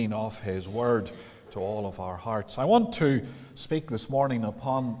of His Word to all of our hearts. I want to speak this morning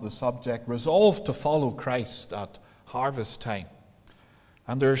upon the subject, resolve to follow Christ at harvest time.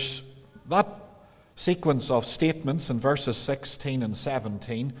 And there's that sequence of statements in verses 16 and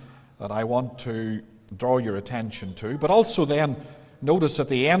 17 that I want to draw your attention to. But also then, notice at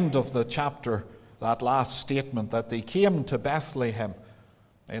the end of the chapter, that last statement, that they came to Bethlehem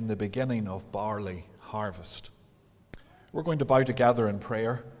in the beginning of barley harvest. We're going to bow together in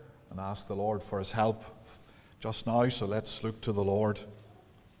prayer and ask the Lord for His help just now, so let's look to the Lord.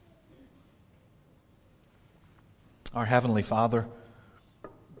 Our Heavenly Father,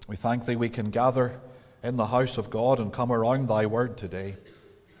 we thank Thee we can gather in the house of God and come around Thy Word today.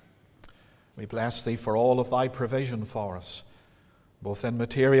 We bless Thee for all of Thy provision for us, both in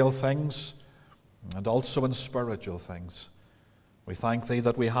material things and also in spiritual things. We thank Thee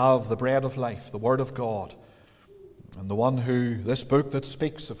that we have the bread of life, the Word of God, and the one who, this book that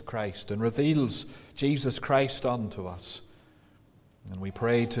speaks of Christ and reveals Jesus Christ unto us. And we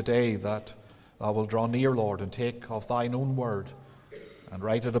pray today that Thou will draw near, Lord, and take of Thine own word and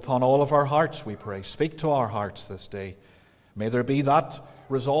write it upon all of our hearts, we pray. Speak to our hearts this day. May there be that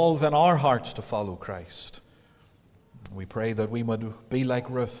resolve in our hearts to follow Christ. We pray that we would be like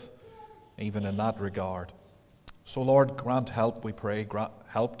Ruth, even in that regard. So, Lord, grant help, we pray. Grant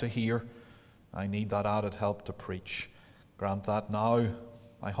help to hear. I need that added help to preach. Grant that now,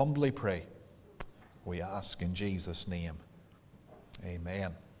 I humbly pray. We ask in Jesus' name.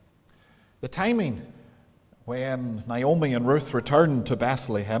 Amen. The timing when Naomi and Ruth returned to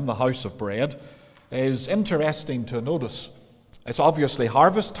Bethlehem, the house of bread, is interesting to notice. It's obviously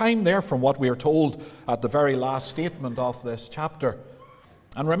harvest time there from what we are told at the very last statement of this chapter.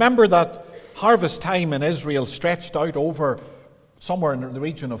 And remember that harvest time in Israel stretched out over somewhere in the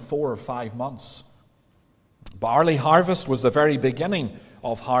region of 4 or 5 months. Barley harvest was the very beginning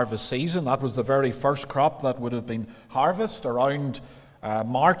of harvest season. That was the very first crop that would have been harvested around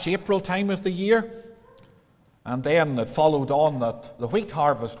March, April time of the year. And then it followed on that the wheat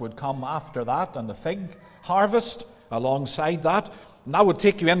harvest would come after that, and the fig harvest alongside that. And that would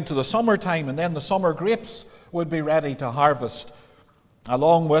take you into the summertime, and then the summer grapes would be ready to harvest,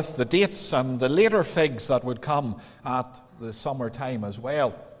 along with the dates and the later figs that would come at the summertime as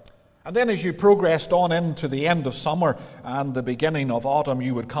well. And then as you progressed on into the end of summer and the beginning of autumn,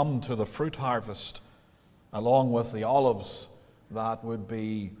 you would come to the fruit harvest, along with the olives that would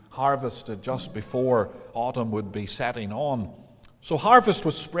be harvested just before autumn would be setting on. So harvest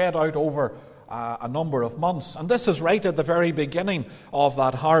was spread out over a number of months. And this is right at the very beginning of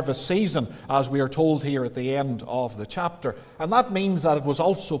that harvest season, as we are told here at the end of the chapter. And that means that it was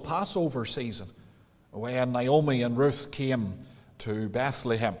also Passover season when Naomi and Ruth came to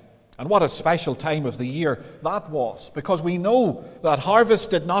Bethlehem. And what a special time of the year that was, because we know that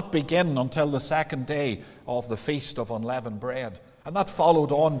harvest did not begin until the second day of the Feast of Unleavened Bread. And that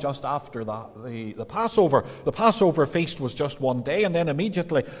followed on just after the Passover. The Passover feast was just one day, and then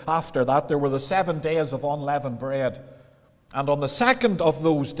immediately after that there were the 7 days of unleavened bread. And on the second of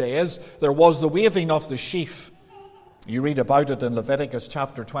those days there was the waving of the sheaf. You read about it in Leviticus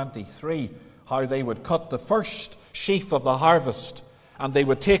chapter 23, how they would cut the first sheaf of the harvest, and they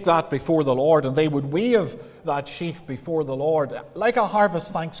would take that before the Lord, and they would wave that sheaf before the Lord, like a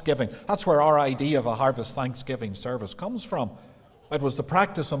harvest thanksgiving. That's where our idea of a harvest thanksgiving service comes from. It was the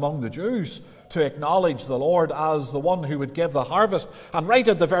practice among the Jews to acknowledge the Lord as the one who would give the harvest. And right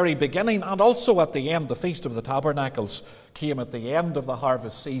at the very beginning, and also at the end, the Feast of the Tabernacles came at the end of the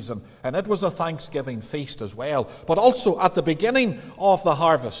harvest season. And it was a thanksgiving feast as well. But also at the beginning of the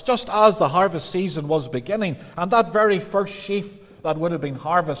harvest, just as the harvest season was beginning, and that very first sheaf that would have been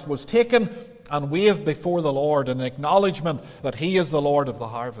harvest was taken and waved before the Lord in acknowledgement that He is the Lord of the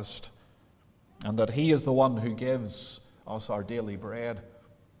harvest, and that He is the one who gives us our daily bread.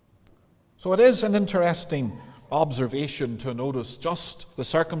 So it is an interesting observation to notice just the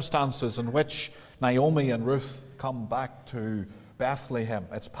circumstances in which Naomi and Ruth come back to Bethlehem.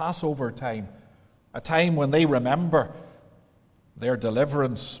 It's Passover time, a time when they remember their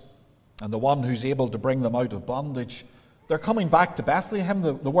deliverance and the one who's able to bring them out of bondage. They're coming back to Bethlehem.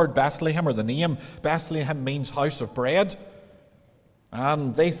 The word Bethlehem, or the name Bethlehem, means house of bread.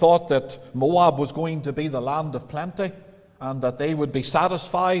 And they thought that Moab was going to be the land of plenty, and that they would be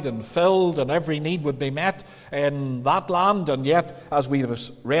satisfied and filled and every need would be met in that land. And yet, as we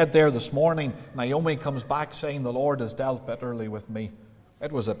read there this morning, Naomi comes back saying, "The Lord has dealt bitterly with me."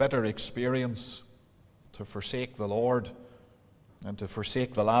 It was a bitter experience to forsake the Lord and to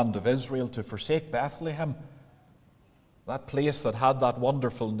forsake the land of Israel, to forsake Bethlehem, that place that had that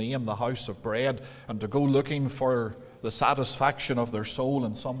wonderful name, the house of bread, and to go looking for the satisfaction of their soul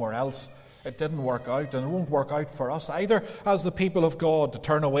in somewhere else. It didn't work out, and it won't work out for us either as the people of God to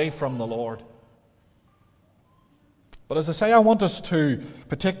turn away from the Lord. But as I say, I want us to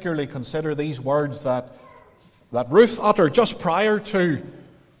particularly consider these words that Ruth uttered just prior to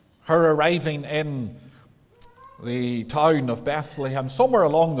her arriving in the town of Bethlehem. Somewhere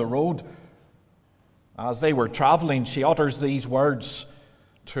along the road, as they were traveling, she utters these words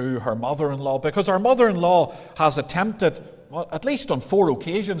to her mother-in-law, because her mother-in-law has attempted, well, at least on 4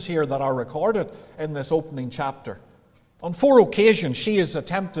 occasions here that are recorded in this opening chapter. On 4 occasions she has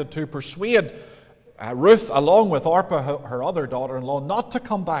attempted to persuade Ruth, along with Orpah, her other daughter-in-law, not to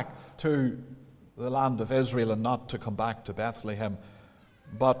come back to the land of Israel and not to come back to Bethlehem.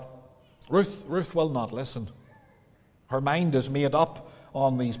 But Ruth will not listen. Her mind is made up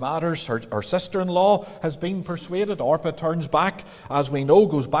on these matters. Her sister-in-law has been persuaded. Orpah turns back, as we know,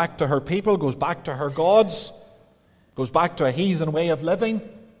 goes back to her people, goes back to her gods, goes back to a heathen way of living.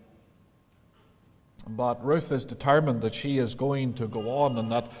 But Ruth is determined that she is going to go on,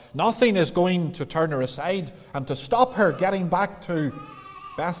 and that nothing is going to turn her aside and to stop her getting back to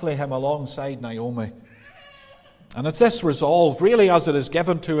Bethlehem alongside Naomi. And it's this resolve, really, as it is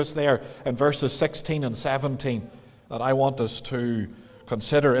given to us there in verses 16 and 17, that I want us to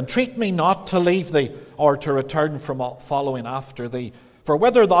consider. Entreat me not to leave thee, or to return from following after thee. For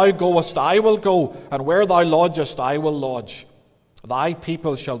whither thou goest, I will go, and where thou lodgest, I will lodge. Thy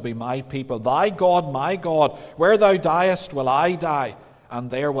people shall be my people, thy God my God. Where thou diest will I die, and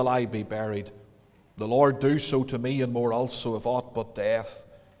there will I be buried. The Lord do so to me, and more also, if aught but death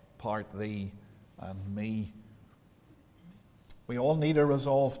part thee and me. We all need a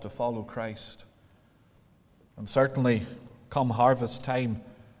resolve to follow Christ. And certainly, come harvest time,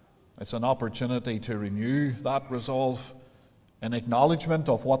 it's an opportunity to renew that resolve in acknowledgement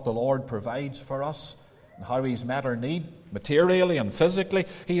of what the Lord provides for us and how He's met our need materially and physically.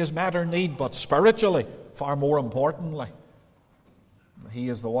 He has met our need, but spiritually, far more importantly, He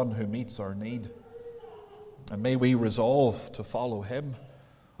is the one who meets our need. And may we resolve to follow Him.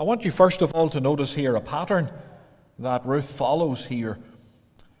 I want you first of all to notice here a pattern that Ruth follows here.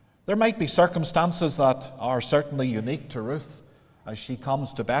 There might be circumstances that are certainly unique to Ruth as she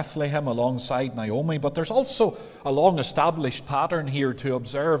comes to Bethlehem alongside Naomi, but there's also a long-established pattern here to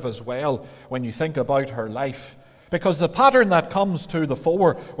observe as well when you think about her life. Because the pattern that comes to the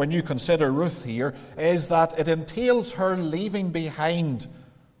fore when you consider Ruth here is that it entails her leaving behind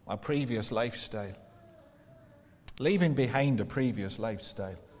a previous lifestyle. Leaving behind a previous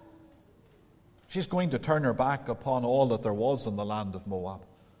lifestyle. She's going to turn her back upon all that there was in the land of Moab.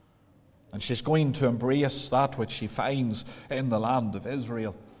 And she's going to embrace that which she finds in the land of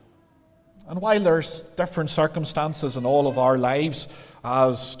Israel. And while there's different circumstances in all of our lives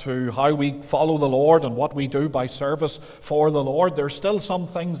as to how we follow the Lord and what we do by service for the Lord, there's still some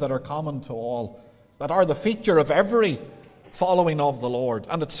things that are common to all, that are the feature of every following of the Lord.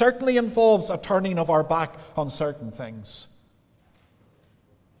 And it certainly involves a turning of our back on certain things.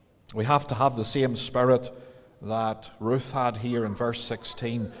 We have to have the same spirit that Ruth had here in verse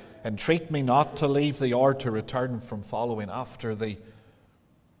 16. Entreat me not to leave thee, or to return from following after thee.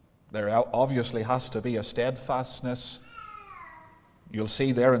 There obviously has to be a steadfastness. You'll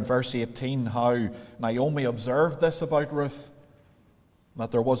see there in verse 18 how Naomi observed this about Ruth,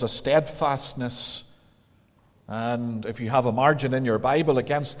 that there was a steadfastness. And if you have a margin in your Bible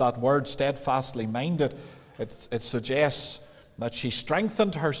against that word, steadfastly minded, it suggests that she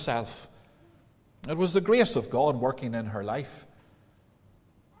strengthened herself. It was the grace of God working in her life.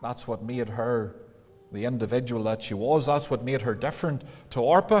 That's what made her the individual that she was. That's what made her different to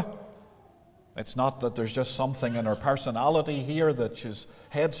Orpah. It's not that there's just something in her personality here that she's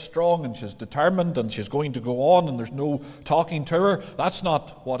headstrong and she's determined and she's going to go on and there's no talking to her. That's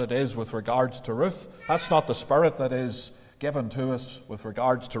not what it is with regards to Ruth. That's not the spirit that is given to us with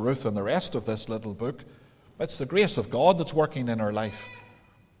regards to Ruth and the rest of this little book. It's the grace of God that's working in her life.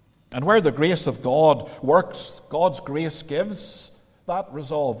 And where the grace of God works, God's grace gives that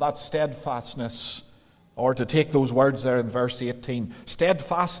resolve, that steadfastness. Or to take those words there in verse 18,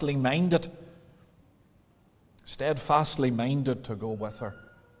 steadfastly minded. Steadfastly minded to go with her.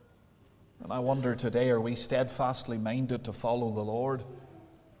 And I wonder today, are we steadfastly minded to follow the Lord?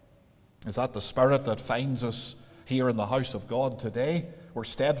 Is that the spirit that finds us here in the house of God today? We're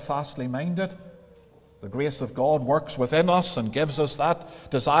steadfastly minded. The grace of God works within us and gives us that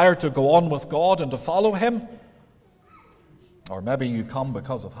desire to go on with God and to follow Him. Or maybe you come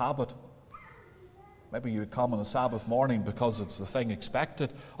because of habit. Maybe you come on a Sabbath morning because it's the thing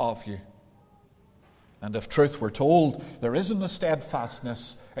expected of you. And if truth were told, there isn't a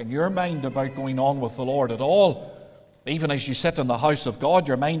steadfastness in your mind about going on with the Lord at all, Even as you sit in the house of God,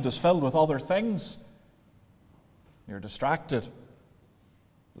 your mind is filled with other things. You're distracted.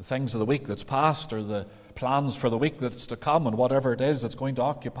 The things of the week that's past, or the plans for the week that's to come, and whatever it is that's going to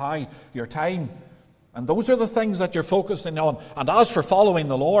occupy your time. And those are the things that you're focusing on. And as for following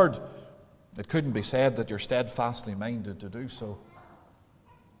the Lord, it couldn't be said that you're steadfastly minded to do so.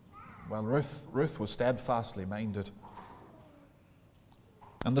 Well, Ruth was steadfastly minded.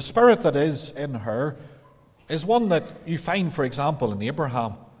 And the spirit that is in her is one that you find, for example, in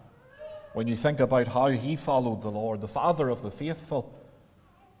Abraham, when you think about how he followed the Lord, the father of the faithful,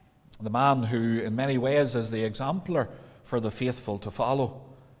 the man who in many ways is the exemplar for the faithful to follow.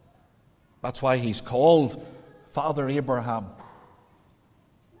 That's why he's called Father Abraham.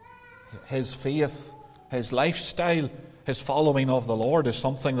 His faith, his lifestyle, his following of the Lord is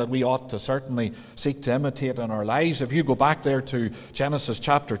something that we ought to certainly seek to imitate in our lives. If you go back there to Genesis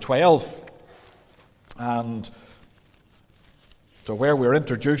chapter 12, and to where we're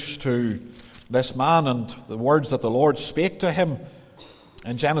introduced to this man and the words that the Lord spake to him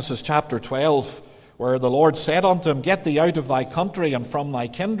in Genesis chapter 12, where the Lord said unto him, Get thee out of thy country and from thy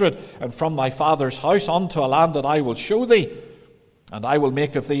kindred and from thy father's house unto a land that I will show thee, and I will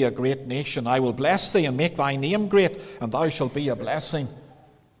make of thee a great nation. I will bless thee and make thy name great, and thou shalt be a blessing.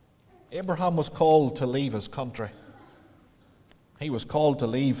 Abraham was called to leave his country. He was called to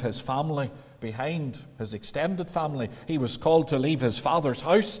leave his family behind, his extended family. He was called to leave his father's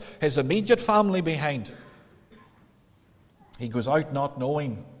house, his immediate family behind. He goes out not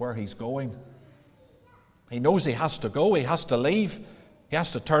knowing where he's going. He knows he has to go, he has to leave, he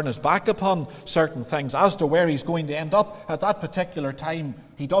has to turn his back upon certain things. As to where he's going to end up at that particular time,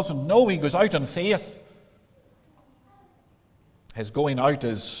 he doesn't know. He goes out in faith. His going out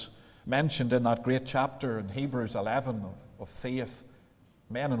is mentioned in that great chapter in Hebrews 11 of faith.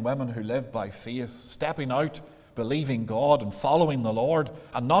 Men and women who live by faith, stepping out, believing God and following the Lord,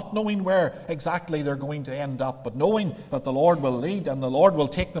 and not knowing where exactly they're going to end up, but knowing that the Lord will lead and the Lord will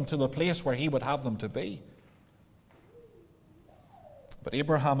take them to the place where he would have them to be. But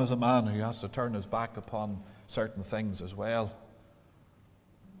Abraham is a man who has to turn his back upon certain things as well.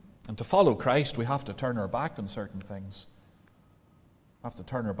 And to follow Christ, we have to turn our back on certain things. We have to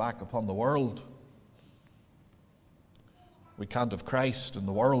turn our back upon the world. We can't have Christ and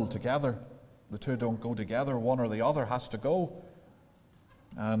the world together. The two don't go together. One or the other has to go.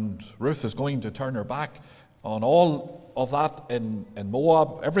 And Ruth is going to turn her back on all of that in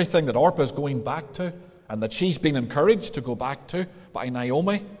Moab, everything that Orpah is going back to, and that she's been encouraged to go back to by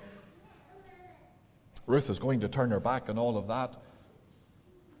Naomi. Ruth is going to turn her back on all of that.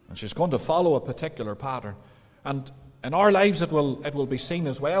 And she's going to follow a particular pattern. And in our lives it will be seen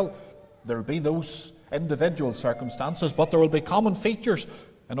as well. There will be those individual circumstances, but there will be common features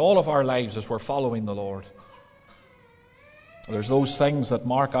in all of our lives as we're following the Lord. There's those things that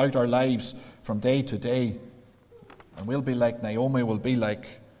mark out our lives from day to day. And we'll be like Naomi, we'll be like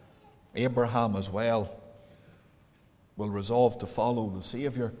Abraham as well. We'll resolve to follow the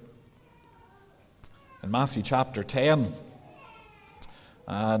Saviour. In Matthew chapter 10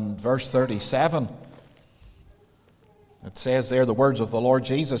 and verse 37, it says there the words of the Lord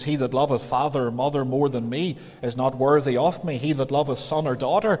Jesus, He that loveth father or mother more than me is not worthy of me. He that loveth son or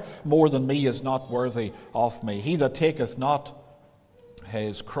daughter more than me is not worthy of me. He that taketh not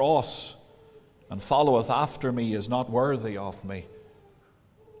his cross and followeth after me is not worthy of me.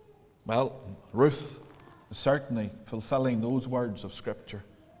 Well, Ruth is certainly fulfilling those words of Scripture.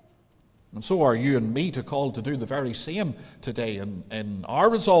 And so are you and me called to do the very same today in our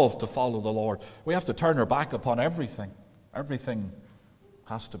resolve to follow the Lord. We have to turn our back upon everything. Everything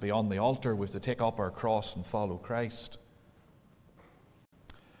has to be on the altar. We have to take up our cross and follow Christ.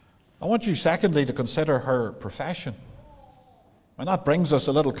 I want you, secondly, to consider her profession. And that brings us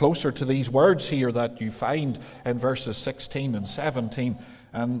a little closer to these words here that you find in verses 16 and 17.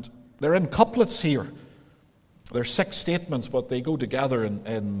 And they're in couplets here. There's 6 statements, but they go together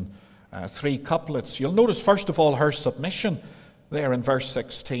in 3 couplets. You'll notice, first of all, her submission there in verse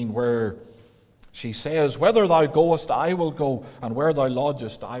 16, where she says, Whether thou goest, I will go, and where thou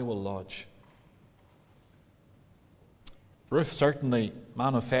lodgest, I will lodge. Ruth certainly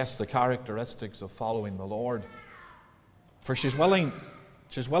manifests the characteristics of following the Lord. For she's willing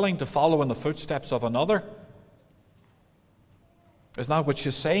to follow in the footsteps of another. Isn't that what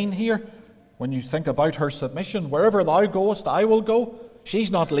she's saying here? When you think about her submission, wherever thou goest, I will go. She's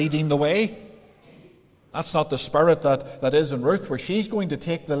not leading the way. That's not the spirit that is in Ruth, where she's going to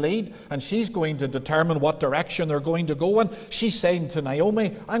take the lead and she's going to determine what direction they're going to go in. She's saying to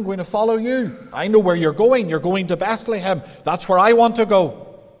Naomi, I'm going to follow you. I know where you're going. You're going to Bethlehem. That's where I want to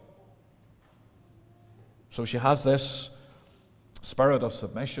go. So she has this spirit of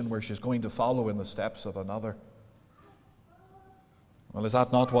submission where she's going to follow in the steps of another. Well, is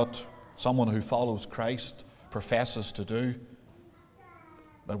that not what someone who follows Christ professes to do?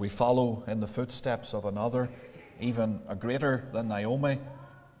 That we follow in the footsteps of another, even a greater than Naomi,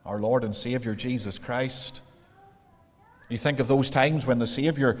 our Lord and Savior Jesus Christ. You think of those times when the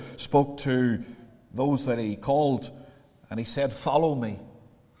Savior spoke to those that he called and he said, "Follow me,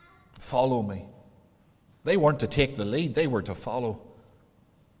 follow me." They weren't to take the lead, they were to follow.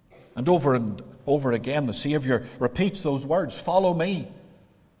 And over again, the Savior repeats those words, "Follow me."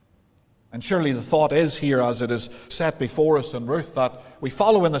 And surely the thought is here, as it is set before us in Ruth, that we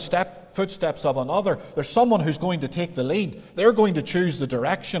follow in the footsteps of another. There's someone who's going to take the lead. They're going to choose the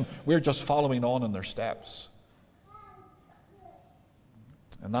direction. We're just following on in their steps.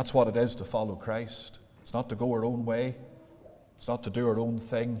 And that's what it is to follow Christ. It's not to go our own way. It's not to do our own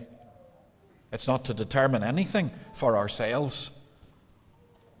thing. It's not to determine anything for ourselves.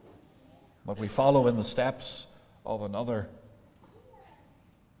 But we follow in the steps of another.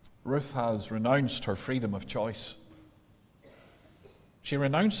 Ruth has renounced her freedom of choice. She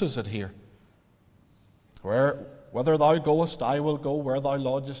renounces it here. Whither thou goest, I will go. Where thou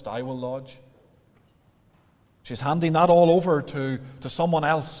lodgest, I will lodge. She's handing that all over to someone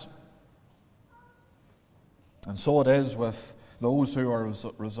else. And so it is with those who are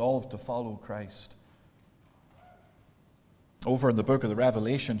resolved to follow Christ. Over in the book of the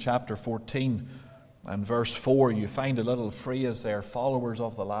Revelation, chapter 14 and verse 4, you find a little phrase there, followers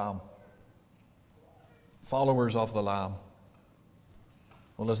of the Lamb. Followers of the Lamb.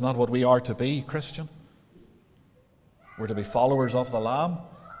 Well, isn't that what we are to be, Christian? We're to be followers of the Lamb.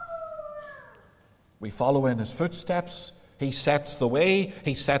 We follow in his footsteps. He sets the way.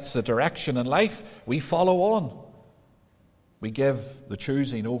 He sets the direction in life. We follow on. We give the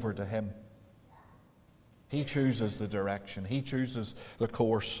choosing over to him. He chooses the direction. He chooses the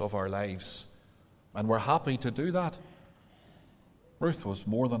course of our lives. And we're happy to do that. Ruth was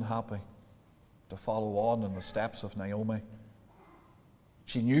more than happy to follow on in the steps of Naomi.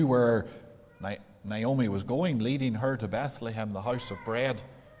 She knew where Naomi was going, leading her to Bethlehem, the house of bread.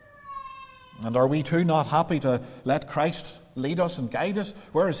 And are we too not happy to let Christ lead us and guide us?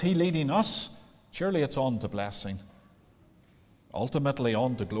 Where is he leading us? Surely it's on to blessing. Ultimately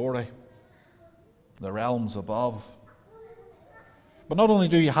on to glory. The realms above. But not only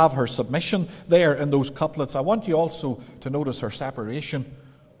do you have her submission there in those couplets, I want you also to notice her separation.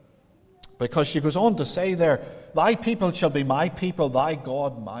 Because she goes on to say there, "Thy people shall be my people, thy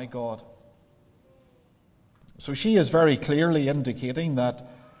God my God." So she is very clearly indicating that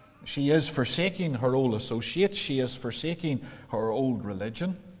she is forsaking her old associates. She is forsaking her old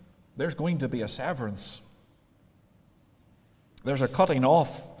religion. There's going to be a severance. There's a cutting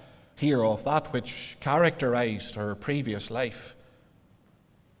off here of that which characterized her previous life.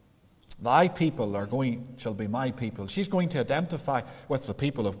 Thy people shall be my people. She's going to identify with the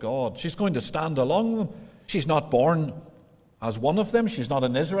people of God. She's going to stand along them. She's not born as one of them. She's not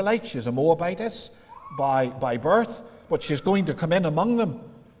an Israelite. She's a Moabitess by birth. But she's going to come in among them.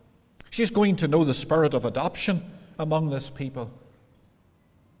 She's going to know the spirit of adoption among this people.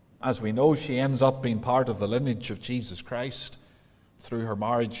 As we know, she ends up being part of the lineage of Jesus Christ through her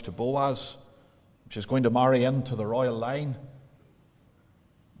marriage to Boaz. She's going to marry into the royal line.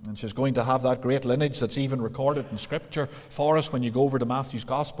 And she's going to have that great lineage that's even recorded in Scripture for us when you go over to Matthew's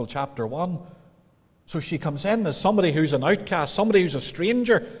Gospel, chapter 1. So she comes in as somebody who's an outcast, somebody who's a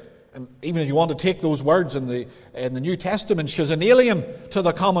stranger. And even if you want to take those words in the New Testament, she's an alien to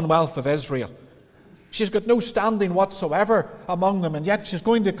the commonwealth of Israel. She's got no standing whatsoever among them, and yet she's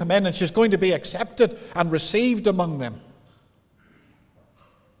going to come in and she's going to be accepted and received among them.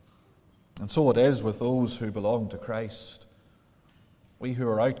 And so it is with those who belong to Christ. We who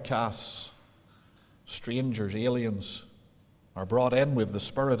are outcasts, strangers, aliens, are brought in with the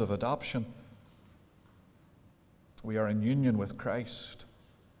spirit of adoption. We are in union with Christ.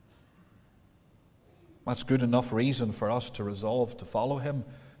 That's good enough reason for us to resolve to follow him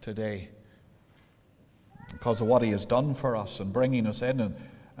today, because of what he has done for us and bringing us in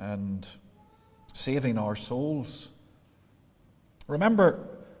and saving our souls. Remember,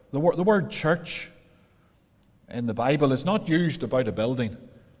 the word church in the Bible is not used about a building,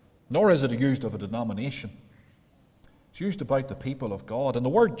 nor is it used of a denomination. It's used about the people of God. And the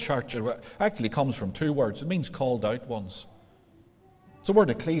word church actually comes from two words. It means called out ones. It's the word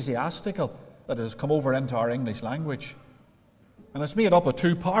ecclesiastical that has come over into our English language. And it's made up of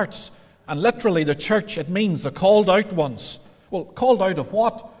two parts. And literally the church, it means the called out ones. Well, called out of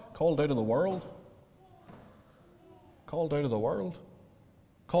what? Called out of the world. Called out of the world.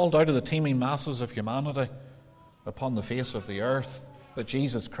 Called out of the teeming masses of humanity. upon the face of the earth, that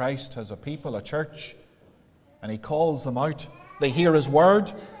Jesus Christ has a people, a church, and he calls them out. They hear his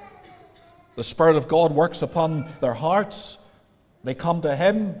word. The Spirit of God works upon their hearts. They come to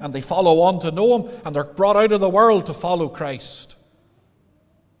him and they follow on to know him, and they're brought out of the world to follow Christ.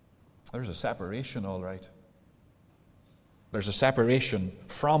 There's a separation, all right. There's a separation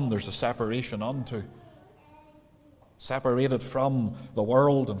from, there's a separation unto. Separated from the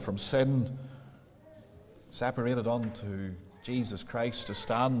world and from sin. Separated unto Jesus Christ, to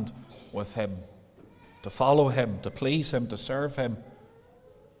stand with him, to follow him, to please him, to serve him.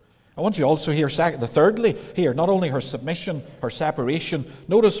 I want you also here, thirdly, here, not only her submission, her separation,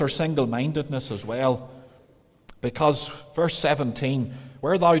 notice her single-mindedness as well. Because, verse 17,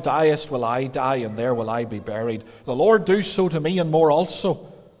 where thou diest will I die, and there will I be buried. The Lord do so to me, and more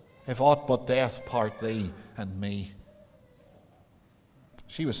also, if aught but death part thee and me.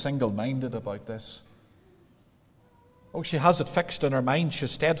 She was single-minded about this. Oh, she has it fixed in her mind.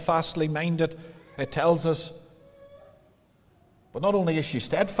 She's steadfastly minded, it tells us. But not only is she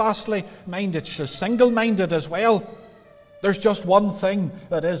steadfastly minded, she's single-minded as well. There's just one thing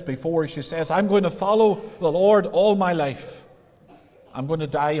that is before her. She says, I'm going to follow the Lord all my life. I'm going to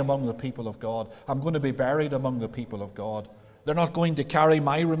die among the people of God. I'm going to be buried among the people of God. They're not going to carry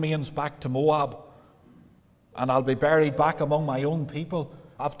my remains back to Moab, and I'll be buried back among my own people.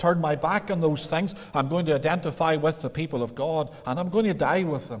 I've turned my back on those things. I'm going to identify with the people of God, and I'm going to die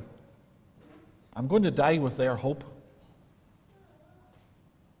with them. I'm going to die with their hope.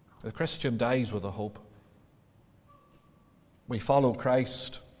 The Christian dies with a hope. We follow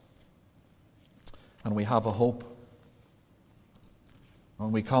Christ, and we have a hope.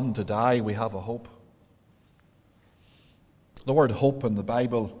 When we come to die, we have a hope. The word hope in the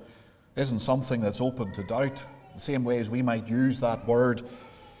Bible isn't something that's open to doubt. The same way as we might use that word,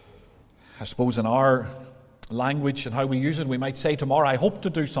 I suppose, in our language and how we use it, we might say tomorrow, I hope to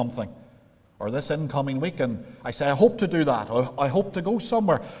do something. Or this incoming week, and I say, I hope to do that. Or I hope to go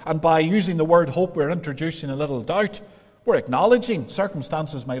somewhere. And by using the word hope, we're introducing a little doubt. We're acknowledging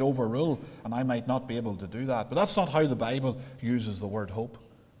circumstances might overrule, and I might not be able to do that. But that's not how the Bible uses the word hope.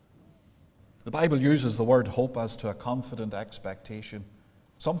 The Bible uses the word hope as to a confident expectation,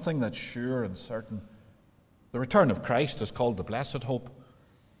 something that's sure and certain. The return of Christ is called the blessed hope.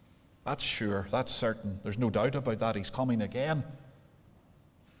 That's sure, that's certain. There's no doubt about that. He's coming again.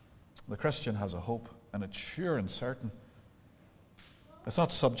 The Christian has a hope, and it's sure and certain. It's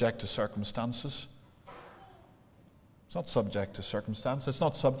not subject to circumstances. It's not subject to circumstances. It's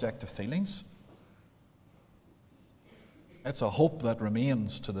not subject to feelings. It's a hope that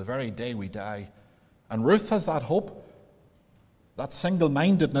remains to the very day we die. And Ruth has that hope, that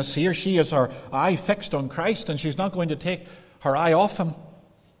single-mindedness here. She has her eye fixed on Christ, and she's not going to take her eye off him.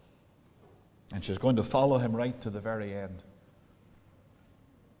 And she's going to follow him right to the very end.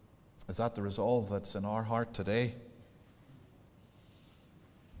 Is that the resolve that's in our heart today?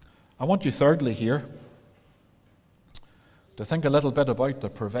 I want you thirdly here to think a little bit about the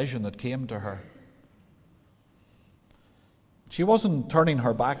provision that came to her. She wasn't turning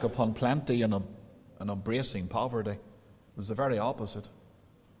her back upon plenty and embracing poverty. It was the very opposite.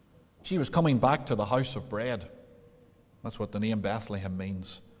 She was coming back to the house of bread. That's what the name Bethlehem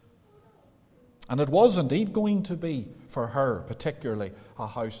means. And it was indeed going to be, for her particularly, a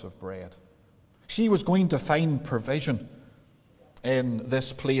house of bread. She was going to find provision in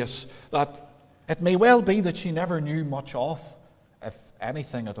this place that it may well be that she never knew much of, if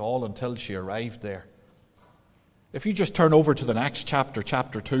anything at all, until she arrived there. If you just turn over to the next chapter,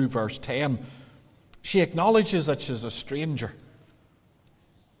 chapter 2, verse 10, she acknowledges that she's a stranger.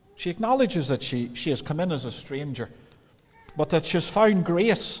 She acknowledges that she has come in as a stranger, but that she's found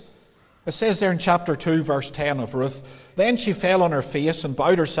grace. It says there in chapter 2, verse 10 of Ruth, Then she fell on her face and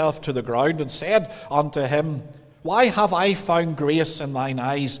bowed herself to the ground and said unto him, Why have I found grace in thine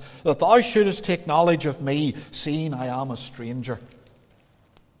eyes, that thou shouldest take knowledge of me, seeing I am a stranger?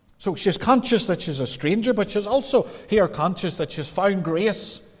 So she's conscious that she's a stranger, but she's also here conscious that she's found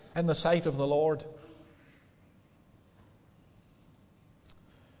grace in the sight of the Lord.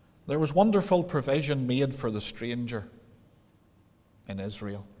 There was wonderful provision made for the stranger in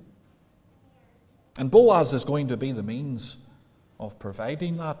Israel. And Boaz is going to be the means of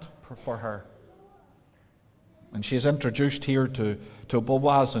providing that for her. And she's introduced here to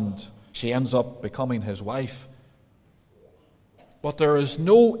Boaz, and she ends up becoming his wife. But there is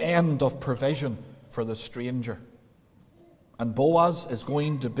no end of provision for the stranger. And Boaz is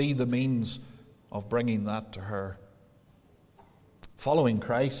going to be the means of bringing that to her. Following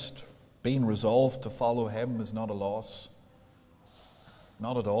Christ, being resolved to follow him, is not a loss.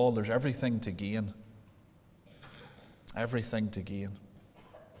 Not at all. There's everything to gain. everything to gain.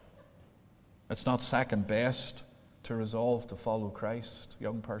 It's not second best to resolve to follow Christ,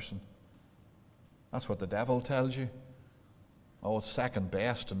 young person. That's what the devil tells you. Oh, it's second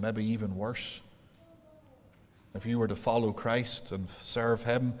best and maybe even worse. If you were to follow Christ and serve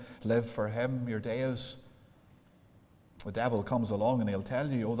Him, live for Him your days, the devil comes along and he'll tell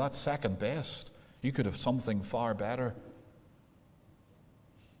you, oh, that's second best. You could have something far better.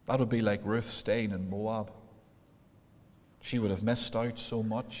 That would be like Ruth staying in Moab. She would have missed out so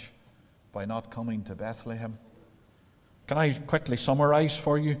much by not coming to Bethlehem. Can I quickly summarize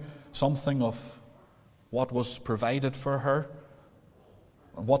for you something of what was provided for her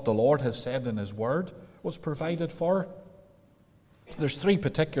and what the Lord has said in His Word was provided for her? There's three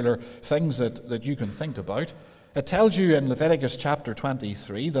particular things that you can think about. It tells you in Leviticus chapter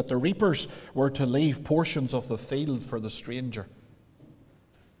 23 that the reapers were to leave portions of the field for the stranger.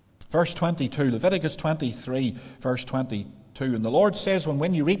 Verse 22, Leviticus 23, verse 22, and the Lord says,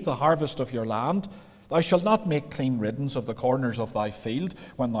 when you reap the harvest of your land, thou shalt not make clean riddance of the corners of thy field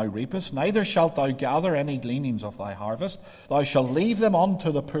when thou reapest, neither shalt thou gather any gleanings of thy harvest. Thou shalt leave them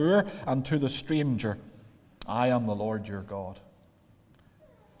unto the poor and to the stranger. I am the Lord your God.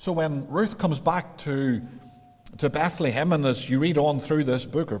 So when Ruth comes back to Bethlehem, and as you read on through this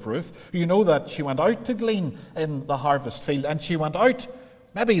book of Ruth, you know that she went out to glean in the harvest field, and she went out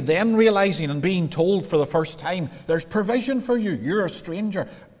maybe then realizing and being told for the first time, there's provision for you. You're a stranger.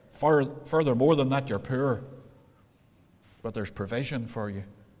 Furthermore than that, you're poor. But there's provision for you.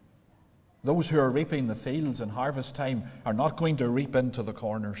 Those who are reaping the fields in harvest time are not going to reap into the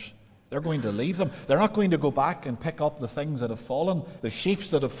corners. They're going to leave them. They're not going to go back and pick up the things that have fallen, the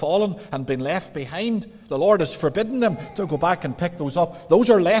sheaves that have fallen and been left behind. The Lord has forbidden them to go back and pick those up. Those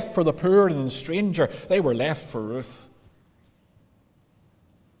are left for the poor and the stranger. They were left for Ruth.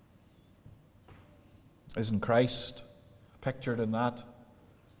 Isn't Christ pictured in that?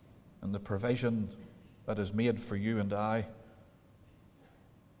 And the provision that is made for you and I?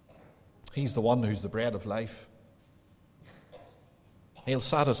 He's the one who's the bread of life. He'll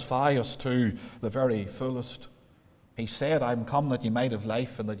satisfy us to the very fullest. He said, I'm come that you might have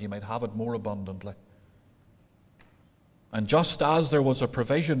life and that you might have it more abundantly. And just as there was a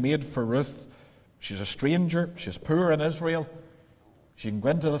provision made for Ruth, she's a stranger, she's poor in Israel, she can go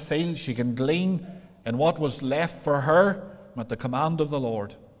into the field, she can glean in what was left for her at the command of the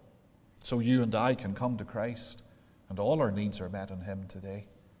Lord. So you and I can come to Christ, and all our needs are met in Him today.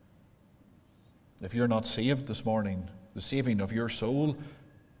 If you're not saved this morning, the saving of your soul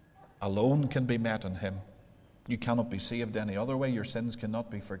alone can be met in Him. You cannot be saved any other way. Your sins cannot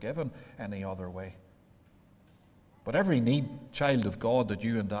be forgiven any other way. But every need, child of God, that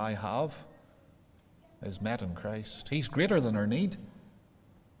you and I have is met in Christ. He's greater than our need.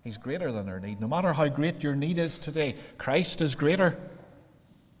 He's greater than our need. No matter how great your need is today, Christ is greater,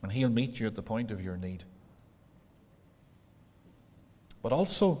 and He'll meet you at the point of your need. But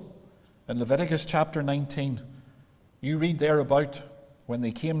also, in Leviticus chapter 19, you read there about when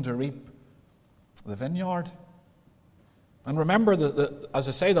they came to reap the vineyard. And remember that, as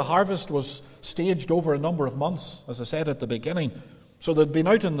I say, the harvest was staged over a number of months, as I said at the beginning. So they'd been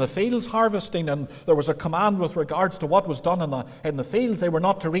out in the fields harvesting, and there was a command with regards to what was done in the fields. They were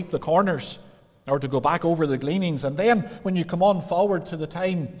not to reap the corners or to go back over the gleanings. And then when you come on forward to the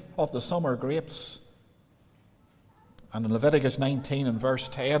time of the summer grapes, and in Leviticus 19 and verse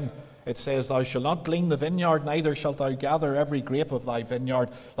 10, it says, Thou shalt not glean the vineyard, neither shalt thou gather every grape of thy vineyard.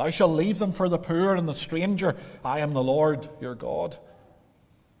 Thou shalt leave them for the poor and the stranger. I am the Lord your God.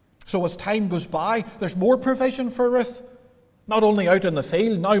 So as time goes by, there's more provision for Ruth. Not only out in the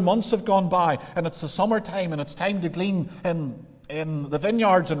field, now months have gone by, and it's the summertime, and it's time to glean in the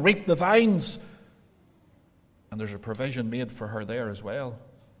vineyards and reap the vines. And there's a provision made for her there as well.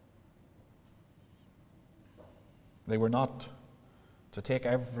 They were not to take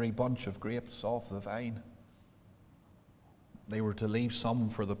every bunch of grapes off the vine. They were to leave some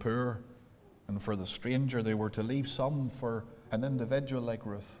for the poor and for the stranger. They were to leave some for an individual like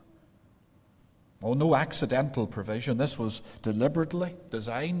Ruth. Oh, no accidental provision. This was deliberately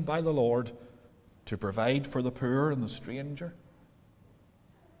designed by the Lord to provide for the poor and the stranger.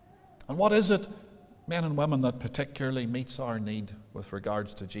 And what is it, men and women, that particularly meets our need with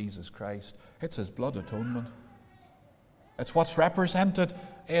regards to Jesus Christ? It's His blood atonement. It's what's represented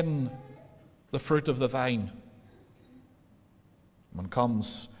in the fruit of the vine. When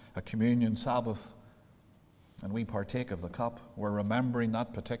comes a communion Sabbath and we partake of the cup, we're remembering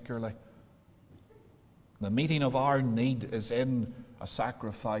that particularly. The meeting of our need is in a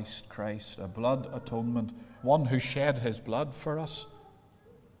sacrificed Christ, a blood atonement, one who shed His blood for us.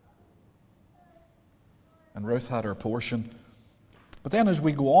 and Ruth had her portion. But then as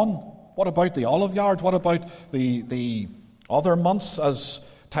we go on, what about the olive yards? What about the other months as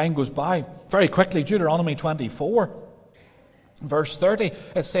time goes by? Very quickly, Deuteronomy 24, verse 30,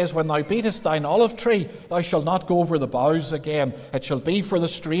 it says, "When thou beatest thine olive tree, thou shalt not go over the boughs again. It shall be for the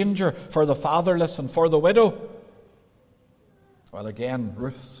stranger, for the fatherless, and for the widow." Well, again,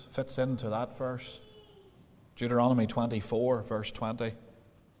 Ruth fits into that verse. Deuteronomy 24, verse 20.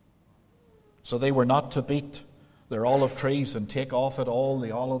 So they were not to beat their olive trees and take off it all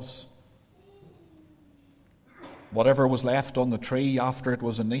the olives. Whatever was left on the tree after it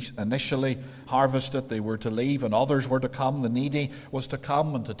was initially harvested, they were to leave, and others were to come. The needy was to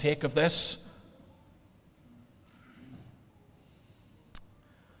come and to take of this.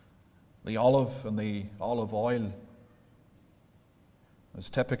 The olive and the olive oil is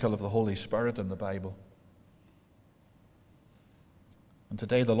typical of the Holy Spirit in the Bible. And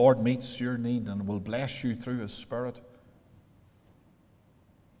today the Lord meets your need and will bless you through His Spirit.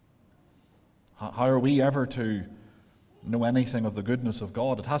 How are we ever to know anything of the goodness of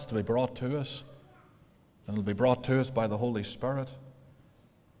God? It has to be brought to us. And it will be brought to us by the Holy Spirit.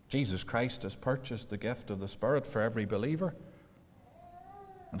 Jesus Christ has purchased the gift of the Spirit for every believer.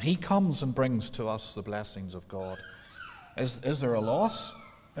 And He comes and brings to us the blessings of God. Is there a loss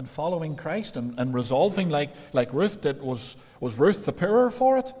in following Christ and resolving like Ruth did? Was Ruth the poorer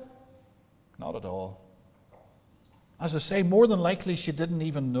for it? Not at all. As I say, more than likely she didn't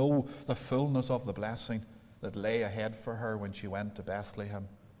even know the fullness of the blessing that lay ahead for her when she went to Bethlehem.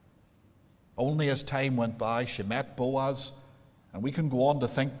 Only as time went by, she met Boaz, and we can go on to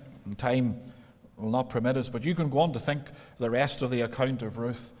think, and time will not permit us, but you can go on to think the rest of the account of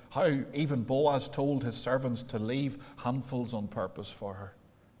Ruth, how even Boaz told his servants to leave handfuls on purpose for her.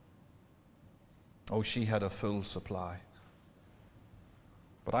 Oh, she had a full supply.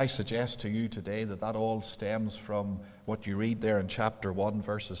 But I suggest to you today that all stems from what you read there in chapter 1,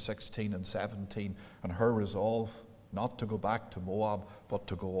 verses 16 and 17, and her resolve not to go back to Moab, but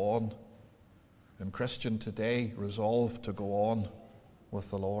to go on. And Christian, today, resolve to go on with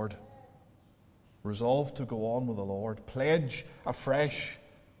the Lord. Resolve to go on with the Lord. Pledge afresh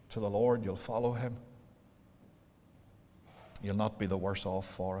to the Lord. You'll follow Him. You'll not be the worse off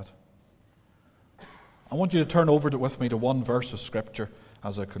for it. I want you to turn over with me to one verse of Scripture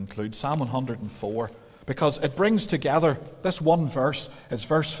as I conclude, Psalm 104, because it brings together, this one verse, it's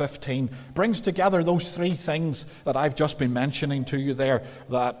verse 15, brings together those three things that I've just been mentioning to you there,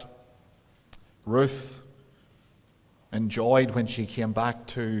 that Ruth enjoyed when she came back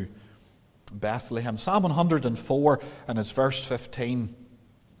to Bethlehem. Psalm 104 and it's verse 15.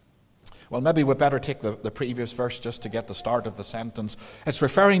 Well, maybe we better take the previous verse just to get the start of the sentence. It's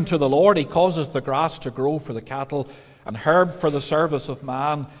referring to the Lord. He causes the grass to grow for the cattle and herb for the service of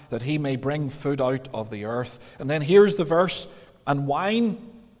man, that he may bring food out of the earth. And then here's the verse, and wine,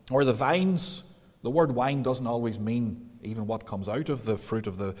 or the vines. The word wine doesn't always mean even what comes out of the fruit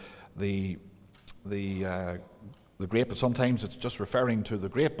of the grape, but sometimes it's just referring to the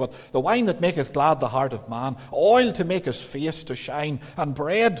grape. But the wine that maketh glad the heart of man, oil to make his face to shine, and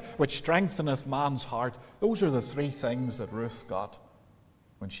bread which strengtheneth man's heart. Those are the three things that Ruth got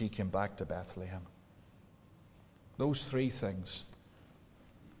when she came back to Bethlehem. Those three things.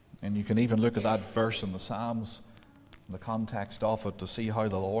 And you can even look at that verse in the Psalms, in the context of it, to see how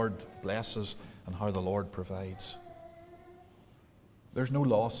the Lord blesses and how the Lord provides. There's no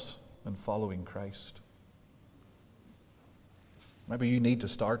loss in following Christ. Maybe you need to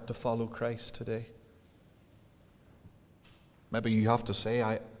start to follow Christ today. Maybe you have to say,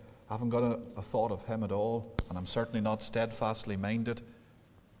 I haven't got a thought of Him at all, and I'm certainly not steadfastly minded.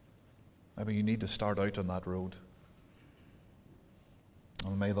 Maybe you need to start out on that road.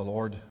 And may the Lord